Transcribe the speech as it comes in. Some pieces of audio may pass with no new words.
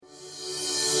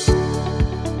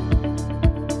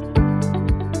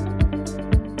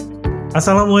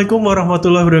Assalamualaikum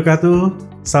warahmatullahi wabarakatuh.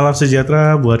 Salam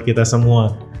sejahtera buat kita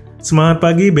semua. Semangat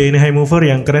pagi BNI Mover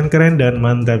yang keren-keren dan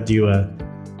mantap jiwa.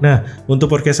 Nah,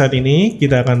 untuk podcast saat ini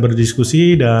kita akan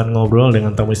berdiskusi dan ngobrol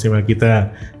dengan tamu istimewa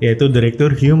kita, yaitu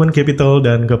Direktur Human Capital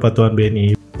dan Kepatuhan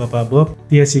BNI, Bapak Bob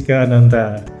Tyasika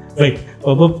Ananta. Baik,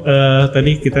 Pak Bob,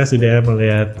 tadi kita sudah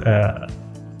melihat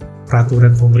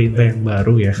peraturan pemerintah yang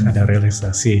baru ya, ada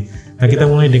realisasi. Nah, kita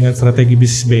mulai dengan strategi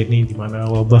bisnis BNI di mana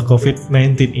wabah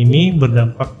COVID-19 ini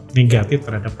berdampak negatif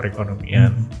terhadap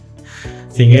perekonomian.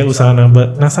 Sehingga usaha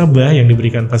nasabah yang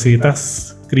diberikan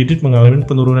fasilitas kredit mengalami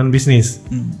penurunan bisnis.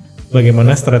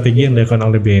 Bagaimana strategi yang dilakukan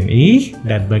oleh BNI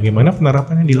dan bagaimana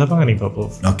penerapannya di lapangan nih Pak Bob?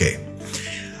 Oke.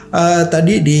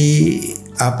 Tadi di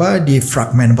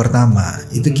fragmen pertama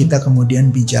itu kita kemudian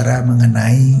bicara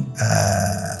mengenai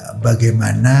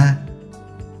bagaimana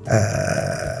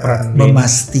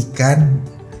memastikan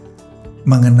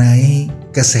mengenai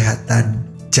kesehatan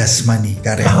jasmani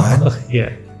karyawan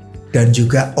dan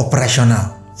juga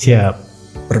operasional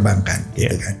perbankan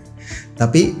gitu kan.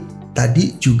 Tapi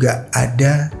tadi juga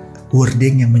ada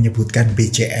wording yang menyebutkan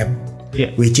BCM,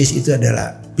 which is itu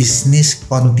adalah Business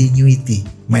Continuity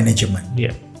Management.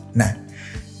 Nah,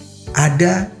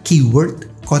 ada keyword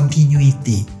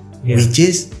continuity, which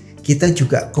is kita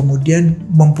juga kemudian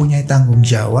mempunyai tanggung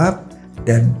jawab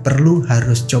dan perlu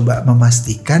harus coba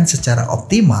memastikan secara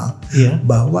optimal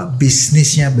bahwa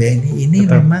bisnisnya BNI ini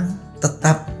memang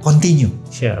tetap continue.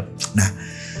 Nah,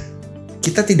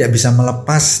 kita tidak bisa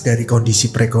melepas dari kondisi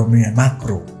perekonomian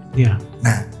makro.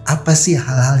 Nah, apa sih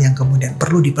hal-hal yang kemudian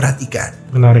perlu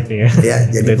diperhatikan? Menarik ya.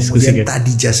 Jadi kemudian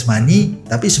tadi jasmani,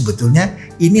 tapi sebetulnya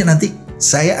ini nanti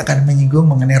saya akan menyinggung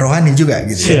mengenai rohani juga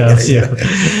gitu.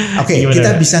 Oke,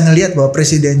 kita bisa ngelihat bahwa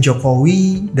Presiden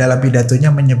Jokowi dalam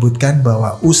pidatonya menyebutkan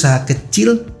bahwa usaha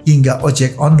kecil hingga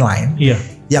ojek online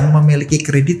yang memiliki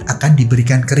kredit akan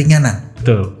diberikan keringanan.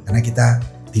 Betul. Karena kita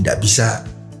tidak bisa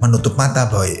menutup mata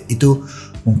bahwa itu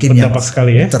mungkin berdampak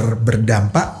yang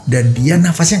berdampak dan dia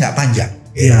nafasnya nggak panjang.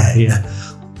 Nah,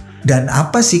 dan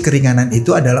apa sih keringanan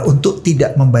itu adalah untuk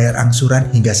tidak membayar angsuran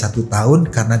hingga 1 tahun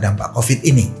karena dampak COVID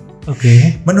ini.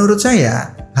 Menurut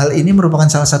saya hal ini merupakan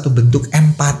salah satu bentuk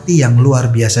empati yang luar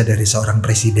biasa dari seorang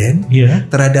presiden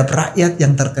terhadap rakyat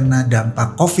yang terkena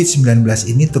dampak COVID-19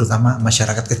 ini, terutama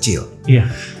masyarakat kecil.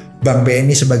 Bank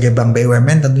BNI sebagai bank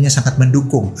BUMN tentunya sangat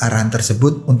mendukung arahan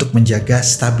tersebut untuk menjaga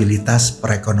stabilitas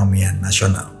perekonomian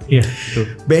nasional.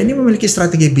 BNI memiliki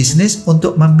strategi bisnis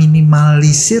untuk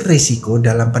meminimalisir risiko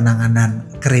dalam penanganan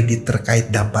kredit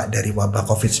terkait dampak dari wabah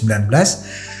COVID-19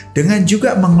 dengan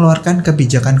juga mengeluarkan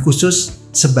kebijakan khusus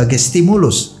sebagai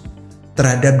stimulus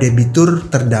terhadap debitur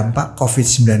terdampak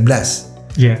COVID-19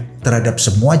 terhadap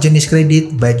semua jenis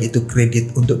kredit, baik itu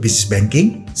kredit untuk business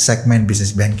banking, segmen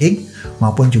business banking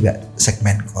maupun juga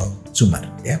segmen consumer.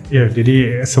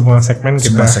 Jadi semua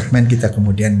segmen kita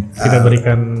kemudian kita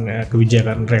berikan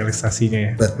kebijakan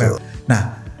realisasinya. Betul.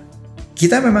 Nah,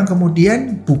 kita memang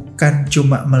kemudian bukan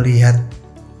cuma melihat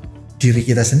diri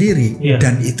kita sendiri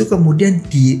dan itu kemudian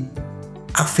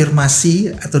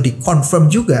diafirmasi atau dikonfirm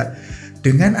juga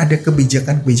dengan ada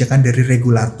kebijakan-kebijakan dari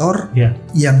regulator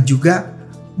yang juga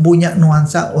punya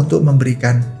nuansa untuk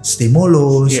memberikan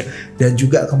stimulus dan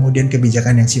juga kemudian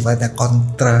kebijakan yang sifatnya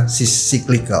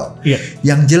kontrasiklikal.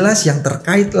 Yang jelas yang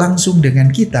terkait langsung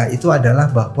dengan kita itu adalah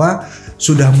bahwa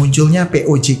sudah munculnya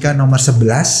POJK nomor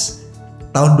 11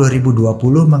 tahun 2020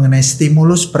 mengenai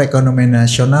stimulus perekonomian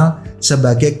nasional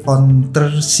sebagai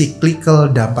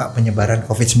countercyclical dampak penyebaran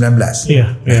COVID-19.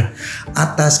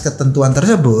 Atas ketentuan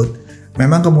tersebut,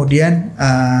 memang kemudian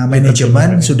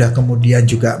manajemen sudah kemudian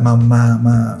juga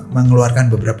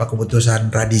mengeluarkan beberapa keputusan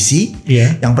radisi.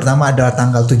 Yang pertama adalah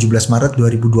tanggal 17 Maret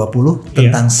 2020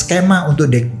 tentang skema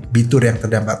untuk debitur yang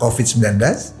terdampak COVID-19.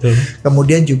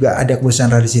 Kemudian juga ada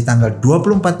keputusan radisi tanggal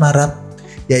 24 Maret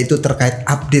yaitu terkait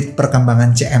update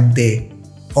perkembangan CMT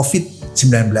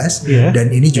COVID-19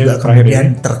 dan ini juga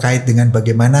kemudian terkait dengan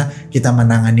bagaimana kita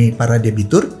menangani para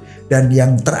debitur. Dan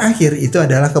yang terakhir itu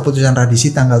adalah keputusan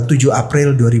radisi tanggal 7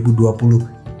 April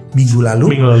 2020 minggu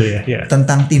lalu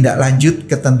tentang tindak lanjut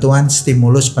ketentuan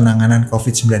stimulus penanganan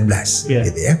COVID-19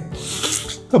 gitu ya.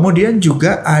 Kemudian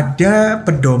juga ada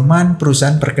pedoman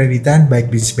perusahaan perkreditan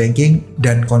baik business banking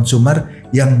dan consumer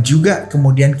yang juga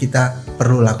kemudian kita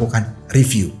perlu lakukan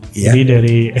review. Jadi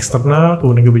dari eksternal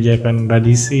kemudian kebijakan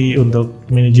radisi untuk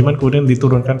manajemen kemudian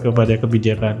diturunkan kepada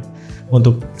kebijakan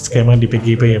untuk skema di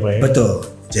PGP ya Pak ya? Betul.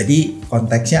 Jadi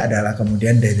konteksnya adalah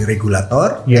kemudian dari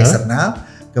regulator eksternal,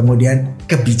 kemudian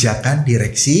kebijakan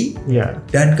direksi,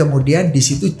 dan kemudian di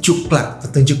situ cuklak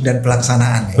petunjuk dan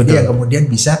pelaksanaan. Ini yang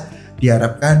kemudian bisa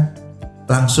diharapkan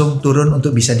langsung turun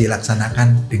untuk bisa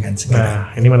dilaksanakan dengan segera. Nah,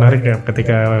 ini menarik ya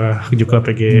ketika juga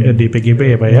di PGB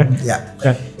ya Pak ya. Ya.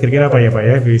 Nah, kira-kira apa ya Pak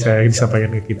ya bisa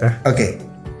disampaikan ke kita?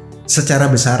 Oke.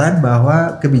 Secara besaran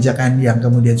bahwa kebijakan yang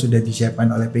kemudian sudah disiapkan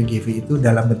oleh PGV itu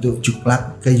dalam bentuk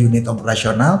juklak ke unit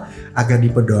operasional agar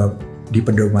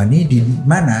dipedomani, di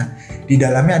mana di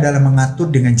dalamnya adalah mengatur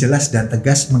dengan jelas dan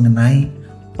tegas mengenai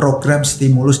program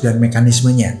stimulus dan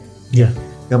mekanismenya. Ya.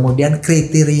 Kemudian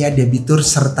kriteria debitur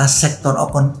serta sektor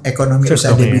ekonomi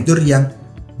usaha debitur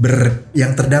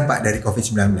yang terdampak dari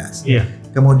COVID-19. Iya.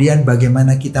 Kemudian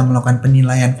bagaimana kita melakukan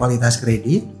penilaian kualitas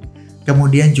kredit.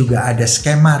 Kemudian juga ada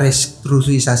skema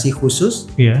restrukturisasi khusus.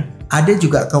 Iya. Ada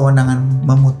juga kewenangan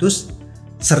memutus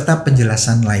serta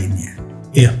penjelasan lainnya.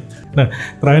 Iya. Nah,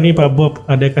 terakhir nih Pak Bob,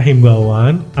 adakah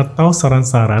himbauan atau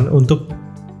saran-saran untuk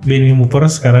BNI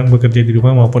Movers sekarang bekerja di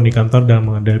rumah maupun di kantor dan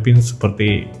menghadapi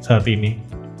seperti saat ini?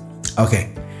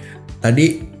 Oke,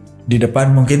 tadi di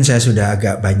depan mungkin saya sudah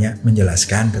agak banyak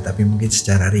menjelaskan, tetapi mungkin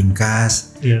secara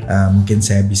ringkas, mungkin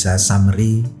saya bisa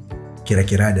summary,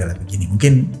 kira-kira adalah begini.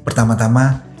 Mungkin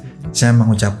pertama-tama saya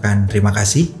mengucapkan terima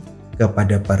kasih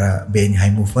kepada para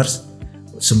BNI Movers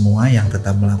semua yang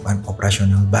tetap melakukan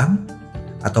operasional bank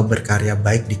atau berkarya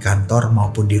baik di kantor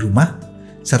maupun di rumah,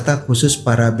 serta khusus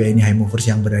para BNI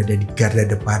Movers yang berada di garda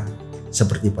depan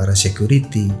seperti para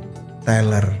security,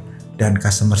 teller, dan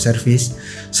customer service,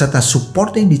 serta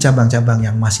supporting di cabang-cabang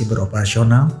yang masih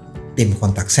beroperasional, tim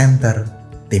contact center,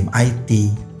 tim IT,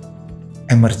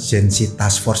 emergency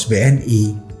task force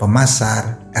BNI,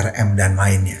 pemasar, RM, dan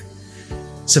lainnya.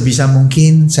 Sebisa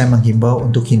mungkin saya menghimbau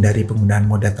untuk hindari penggunaan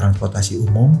moda transportasi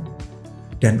umum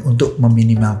dan untuk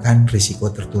meminimalkan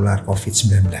risiko tertular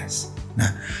COVID-19.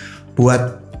 Nah,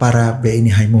 buat para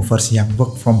BNI Movers yang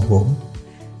work from home,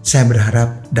 saya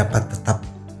berharap dapat tetap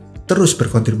terus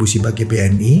berkontribusi bagi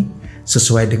BNI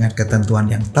sesuai dengan ketentuan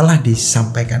yang telah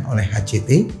disampaikan oleh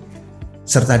HCT,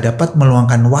 serta dapat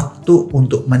meluangkan waktu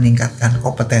untuk meningkatkan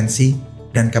kompetensi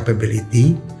dan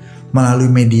capability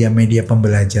melalui media-media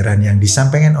pembelajaran yang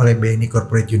disampaikan oleh BNI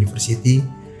Corporate University,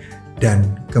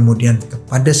 dan kemudian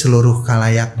kepada seluruh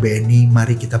khalayak BNI,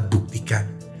 mari kita buktikan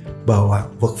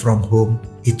bahwa work from home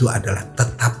itu adalah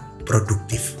tetap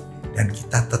produktif dan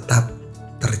kita tetap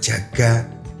terjaga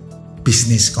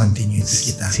bisnis continuity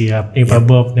kita. Siap, nih Pak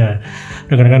Bob. Nah,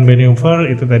 rekan-rekan BNI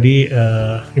Mover itu tadi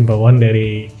himbauan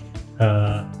dari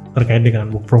terkait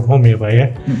dengan work from home ya Pak ya.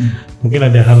 Mungkin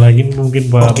ada hal lagi mungkin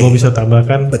Pak Bob bisa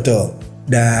tambahkan. Betul.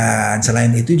 Dan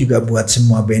selain itu juga buat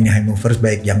semua BNI Movers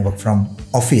baik yang work from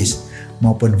office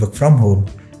maupun work from home,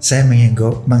 saya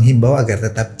menghimbau agar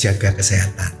tetap jaga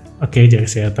kesehatan. Oke, jaga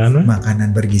kesehatan.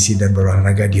 Makanan bergizi dan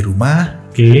berolahraga di rumah.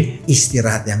 Oke.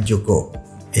 Istirahat yang cukup.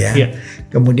 Ya.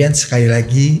 Kemudian sekali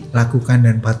lagi lakukan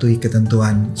dan patuhi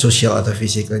ketentuan social atau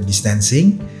physical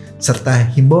distancing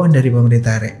serta himbauan dari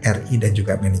pemerintah RI dan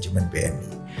juga manajemen BNI.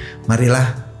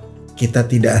 Marilah kita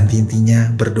tidak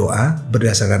henti-hentinya berdoa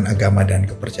berdasarkan agama dan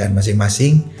kepercayaan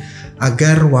masing-masing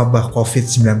agar wabah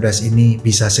COVID-19 ini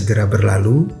bisa segera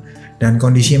berlalu dan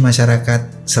kondisi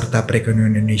masyarakat serta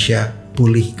perekonomian Indonesia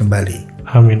pulih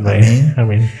kembali. Amin.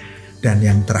 Amin. Dan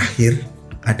yang terakhir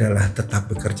adalah tetap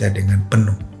bekerja dengan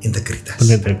penuh integritas.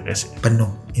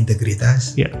 Penuh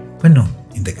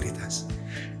integritas.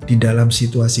 Di dalam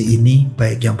situasi ini,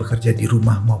 baik yang bekerja di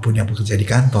rumah maupun yang bekerja di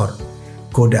kantor,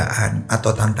 godaan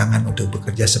atau tantangan untuk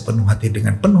bekerja sepenuh hati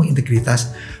dengan penuh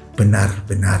integritas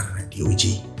benar-benar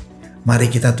diuji. Mari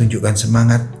kita tunjukkan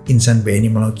semangat insan BNI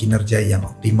melalui kinerja yang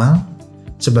optimal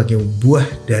sebagai buah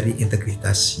dari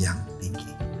integritas yang tinggi.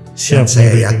 Dan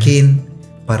saya yakin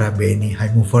para BNI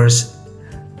High Movers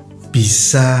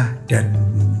bisa dan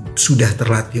sudah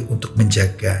terlatih untuk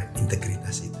menjaga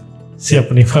integritas itu.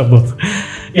 Siap nih Pak Bob.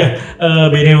 Ya,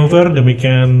 BNI Mover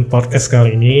demikian podcast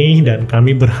kali ini dan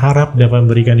kami berharap dapat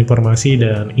memberikan informasi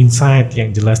dan insight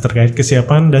yang jelas terkait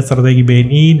kesiapan dan strategi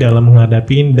BNI dalam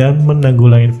menghadapi dan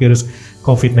menanggulangi virus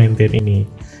COVID-19 ini.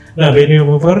 Nah, BNI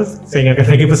Mover, saya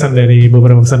ingatkan lagi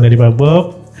beberapa pesan dari Pak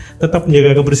Bob. Tetap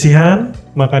menjaga kebersihan,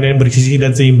 makanan yang bergizi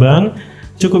dan seimbang,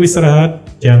 cukup istirahat,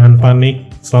 jangan panik,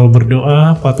 selalu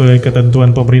berdoa, patuhi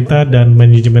ketentuan pemerintah dan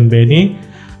manajemen BNI,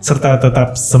 serta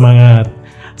tetap semangat.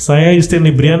 Saya Justin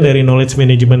Librian dari Knowledge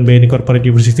Management BNI Corporate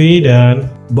University dan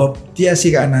Bob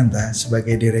Tyasika Ananta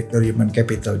sebagai Direktur Human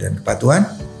Capital dan Kepatuhan.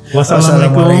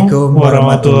 Wassalamualaikum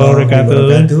warahmatullahi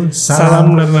wabarakatuh.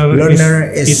 Salam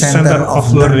learner is center of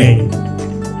learning.